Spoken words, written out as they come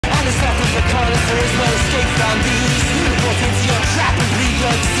There is no escape from these. Walk into your trap and bleed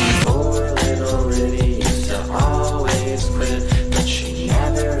your disease. Poor little Riddy used to always quit, but she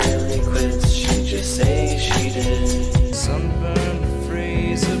never really quits. She just says she did. Sunburn,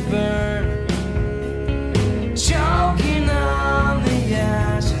 freeze, a burn, choking on the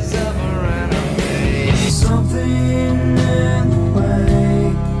ashes of a runaway. Something in the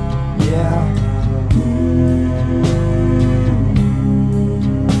way, yeah.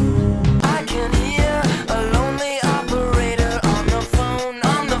 I can hear a lonely operator on the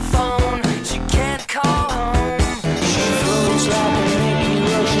phone. She can't call home. She floats like a Mickey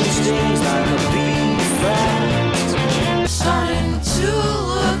Russian, stings like a bee flies. Starting to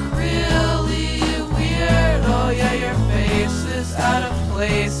look really weird. Oh yeah, your face is out of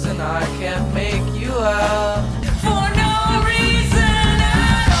place, and I can't make you out for no reason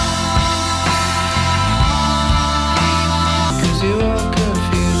at all. 'Cause you are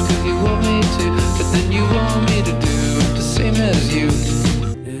confused, 'cause you want me to, but then you want me to do the same as you.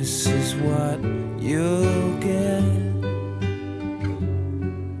 This is what you'll get.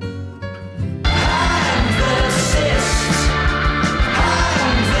 I'm the cyst.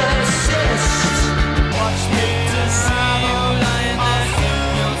 Watch me deceive you, lying there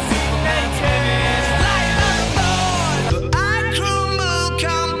naked, lying on the floor. I crumble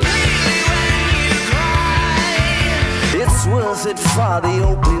completely when you cry. It's worth it for the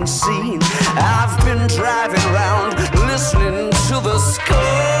open scene. I've been driving around listening to the score,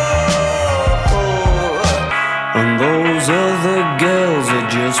 and those other girls are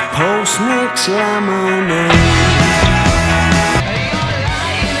just post-mix lemonade.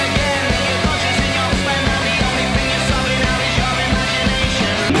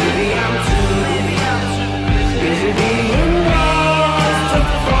 Maybe I'm too busy being lost to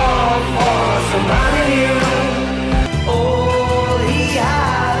fall for somebody new. All he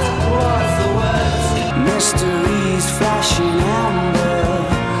had was the words. Mysteries flashing amber,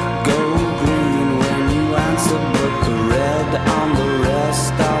 go green when you answer, but the red on the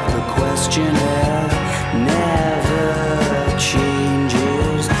rest of the questionnaire never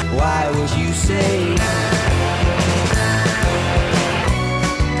changes. Why would you say?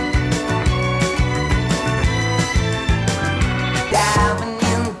 Diving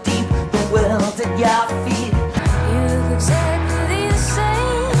in deep, the world at your feet. You look exactly the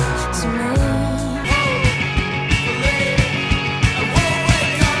same to me.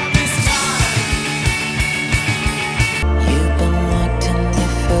 You've been wanting me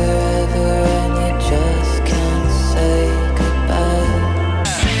forever, and you just can't say goodbye.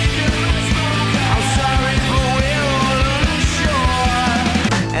 I'm sorry, but we're all unsure,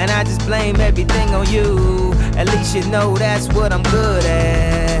 and I just blame everything on you. At least you know that's what I'm good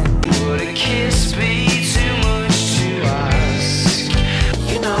at. Would a kiss be too much to ask?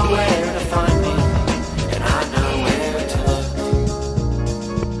 You know where to find me, and I know where to look.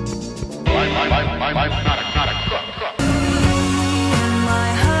 My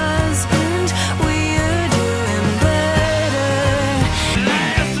husband, we are doing better.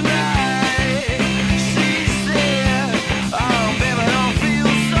 Last night, she said, oh, baby, don't feel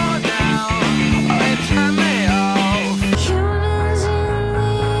so down. Oh, it turned me off. Humans in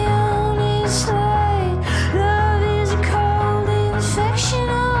the only slide. Love is a cold infection,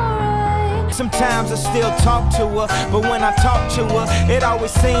 alright. Sometimes I still talk to her, but when I talk to her, it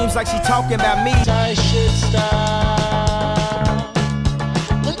always seems like she talking about me. I should stop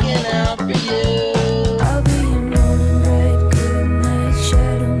looking out for you. I'll be your morning bright, good night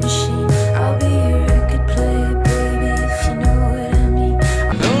shadow machine. I'll be your record player, baby, if you know what I mean.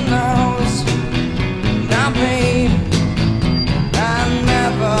 Who knows? Now, babe, I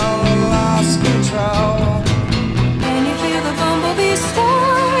never lost control. When you feel the bumblebee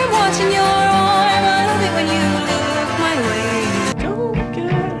storm watching your arm, I love it when you look my way. Don't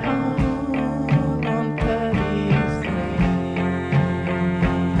get hung on petty things.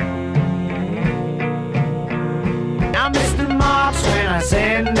 I miss the marks when I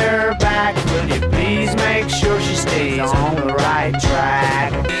send her back. Will you please make sure she stays on the right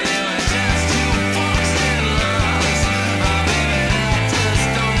track?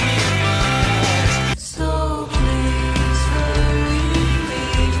 So please hurry,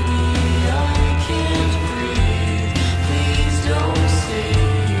 leave me, I can't breathe. Please don't say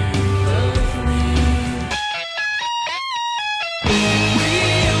you love me.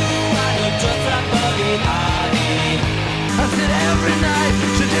 I said every night,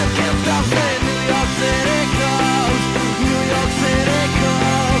 she just can't stop saying New York City calls, New York City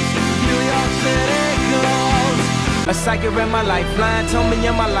calls, New York City calls. A psychic read my lifeline, told me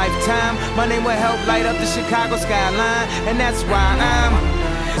in my lifetime my name will help light up the Chicago skyline, and that's why I'm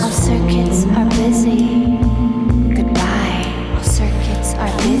Our circuits are busy.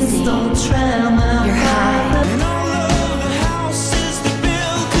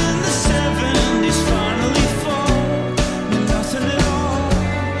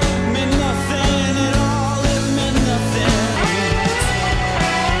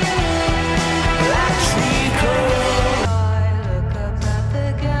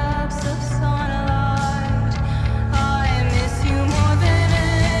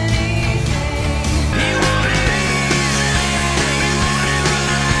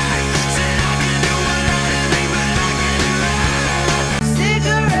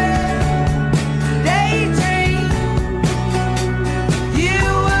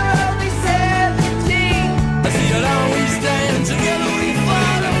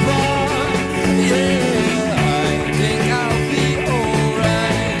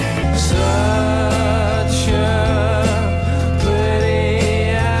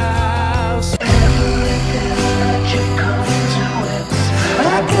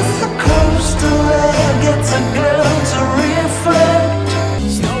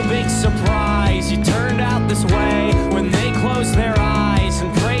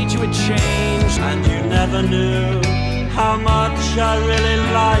 never knew how much I really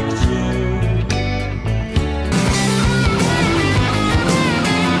liked you.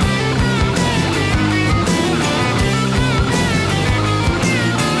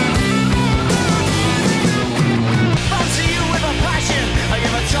 Fancy you with a passion. I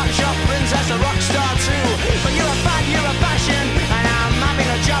give a top shop princess a rock star too. But you're a fan, you're a passion, and I'm having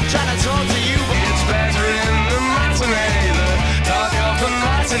a job trying to talk to you. It's better in the matinee. The dark of the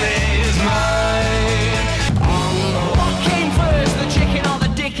matinee is mine. What came first, the chicken or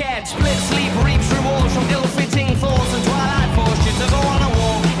the dickhead? Split sleep, reap through walls from ill-fitting thoughts, and twilight forced you to go on a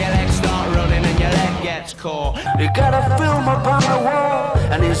walk. Your legs start running and your leg gets caught. You got a film up on the wall,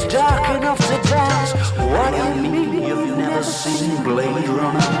 and it's dark enough to dance. What do you mean you've never seen Blade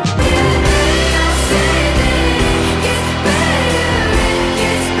Runner?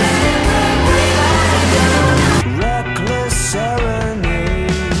 Reckless serenade.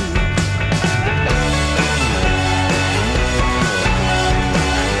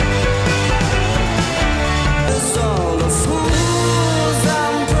 There's all the fools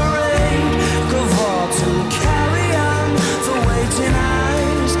on parade, cavort and carry on for waiting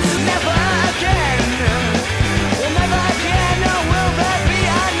eyes. Never again, well never again, no, will there be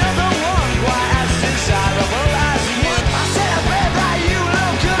another one quite as desirable as you? I celebrate that you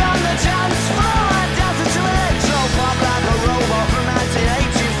look good on the dance floor. I danced to electro pop like a robot from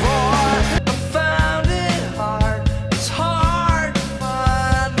 1984. I found it hard, it's hard to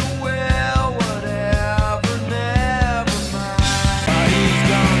find a will, whatever, never mind. He's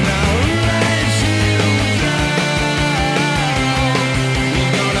gonna let you down.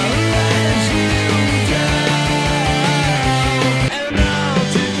 He's gonna let you down. And all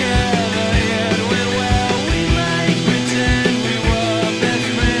together yet when well we might pretend we were best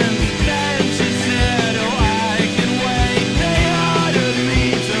friends. Then she said, oh I can wait. They ordered me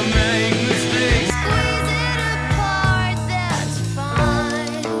to make mistakes. Squeeze it apart, that's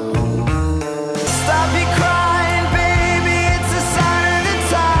fine. Stop your crying, baby, it's a sign of the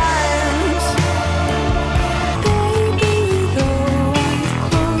times. Baby, though I've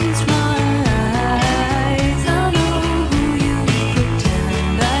closed my eyes, I know who you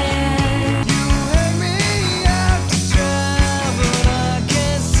pretend I am. You hang me out to dry, but I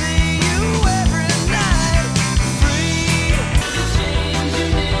can see you every night. Free. You change your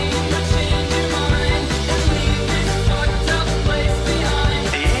name, I change your mind, and leave this fucked up place behind.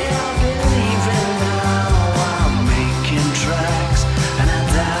 Yeah, I believe in now I'm making tracks, and I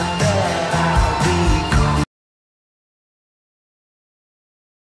doubt that I'll be gone.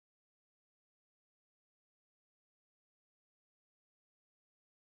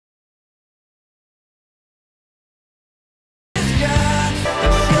 Got the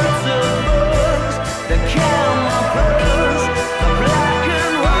shirts of books, the camouflage, the black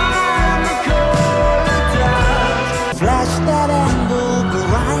and white, the color dots. Flash that angle,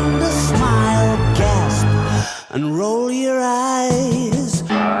 grind a smile, gasp, and roll your eyes.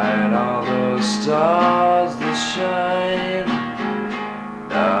 Hide all those stars that shine,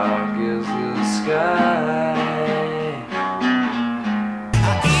 dark is the sky.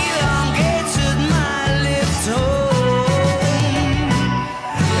 I elongated my lips home.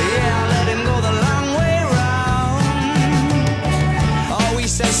 Yeah, I let him go the long way round. Oh, he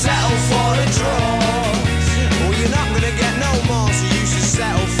said settle for a draw. Well, you're not gonna get no more, so you should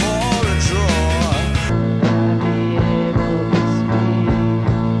settle for a draw.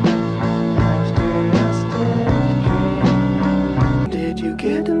 Did you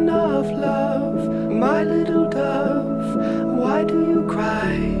get enough love, my little dove? Why do you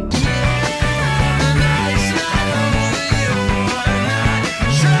cry?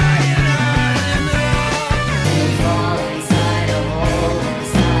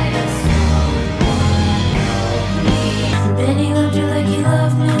 Benny loved her like he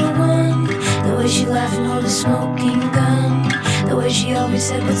loved no one. The way she laughed and held a smoking gun. The way she always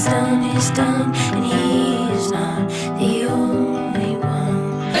said what's done is done, and he's not the only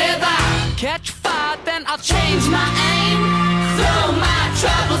one. If I catch fire, then I'll change my aim. Throw my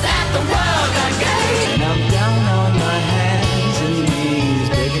troubles at the world again. And I'm down on my hands and knees,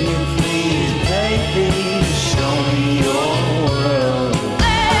 begging you please, baby, show me your world.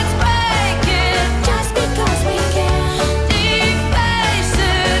 Let's break it just because we can. Deface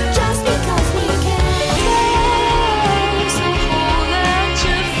it just because we can. There's a hole that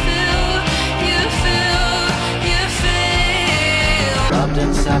you feel. Rubbed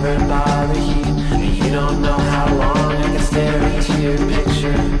and severed by the heat, and you don't know how long I can stare into your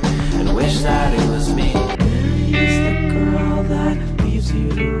picture and wish that it was me. Is the girl that leaves you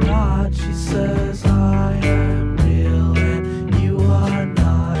to rot? She says I am real and you are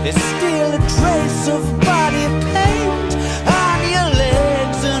not. It's still a trace of body paint on your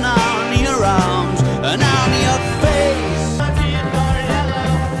legs and on your arms and on your face.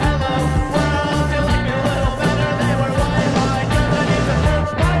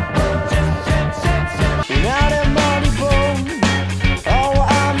 Now the money boom, oh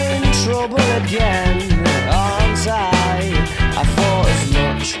I'm in trouble again, aren't I? I thought as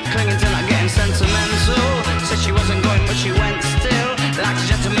much. Clinging to not getting sentimental, said she wasn't going but she went still. Like a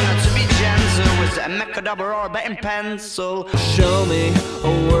gentleman had to be gentle. Was it a mechadabra or a betting pencil? Show me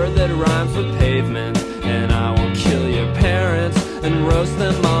a word that rhymes with pavement, and I will kill your parents and roast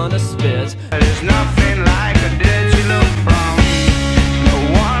them on a spit. There's nothing like a dirty look from the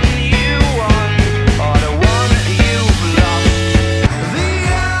one you want or the one you've lost. The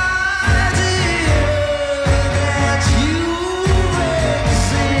idea that you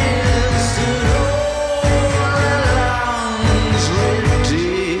existed all along is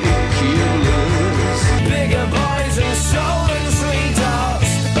ridiculous. Bigger boys and soul and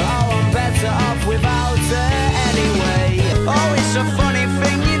sweethearts. Oh, I'm better off without her anyway. Oh, it's a funny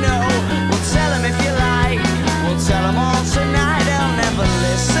thing, you know. We'll tell them if you like. We'll tell them all tonight. They'll never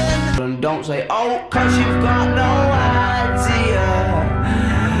listen. And don't say, oh, cause you've got no idea.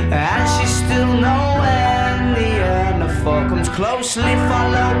 And she's still nowhere near. And the thought comes closely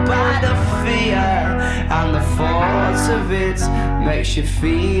followed by the fear. And the thought of it makes you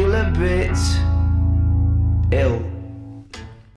feel a bit ill.